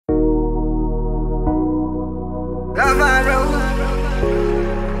tomorrow.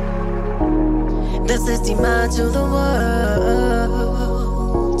 This is Dimahr to the world.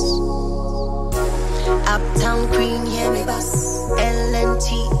 Uptown Queen, hear me bus. LNT,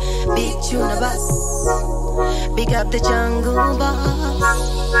 big tuna bus. Big up the jungle boss.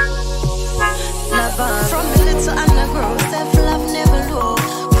 From the little underground, self-love never low.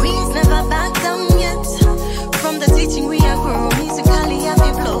 Queens never back down yet. From the teaching we are grown, musically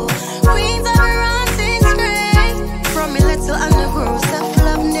happy blow. Queens are run things great. From a little underground,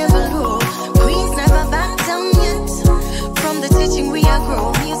 self-love never low. Queens never back down yet. From the teaching we are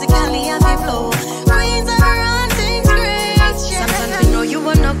grown, musically happy blow. Queens are run things great. Yeah. Sometimes we know you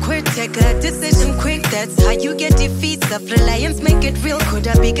wanna quit, take a decision quick. That's how you get defeat. Self-reliance make it real.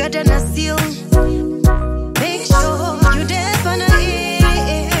 Coulda bigger than a seal. Make sure you deaf on a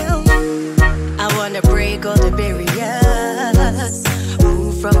hill. I wanna break all the barriers,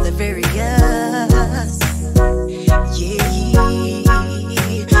 move from the barriers. Yeah,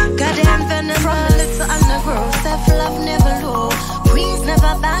 goddamn venom from a little undergrowth. Self-love never low. Queens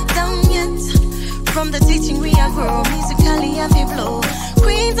never back down yet. From the teaching we are grown, musically happy blow.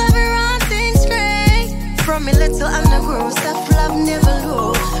 Queens ever run things straight. From a little undergrowth, self-love never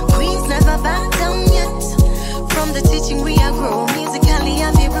low. Queens never back down yet. From the teaching we are grown, musically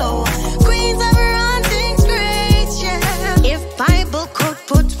happy blow. Queens ever run things great, yeah. If Bible could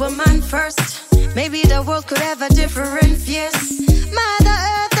put woman first, maybe the world could have a different yes. Mother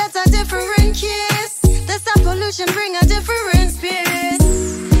Earth, that's a different kiss. The sound pollution bring a different spirit.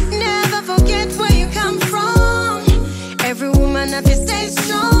 Never forget where you come from. Every woman have to stay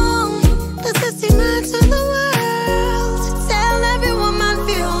strong. This is Dimahr to the world. Tell every woman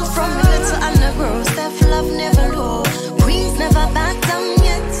feels from a little undergrowth. Self-love never low. Queens never back down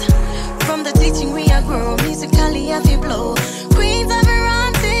yet. From the teaching we are grown, musically happy blow. Queens ever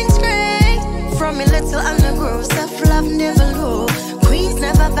run things great. From a little undergrowth, self-love never low. Queens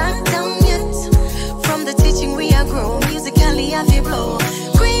never back down yet. From the teaching we are grown, musically happy blow.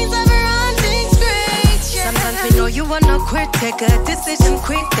 Queens ever run things great, yeah. Sometimes we know you wanna quit, take a decision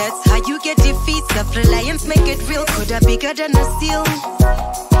quick. That's how you get defeat. Self-reliance make it real. Coulda bigger than a seal.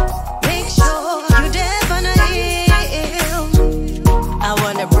 Make sure you deaf on a hill. I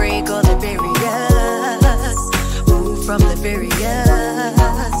wanna break all the barriers, move from the barriers. Yeah,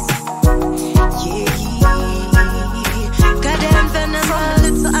 goddamn venom from a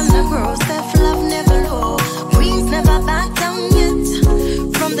little undergrowth. Self-love never low. Queens never back down yet.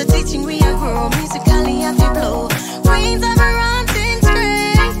 From the teaching we are grown, musically happy blow. Queens ever run things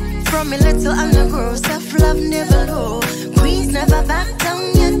great. From a little undergrowth, self-love never low. Queens never back down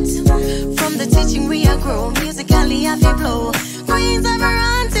yet. From the teaching we are grown, musically happy blow. Queens ever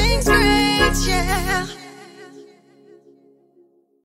run things great, yeah.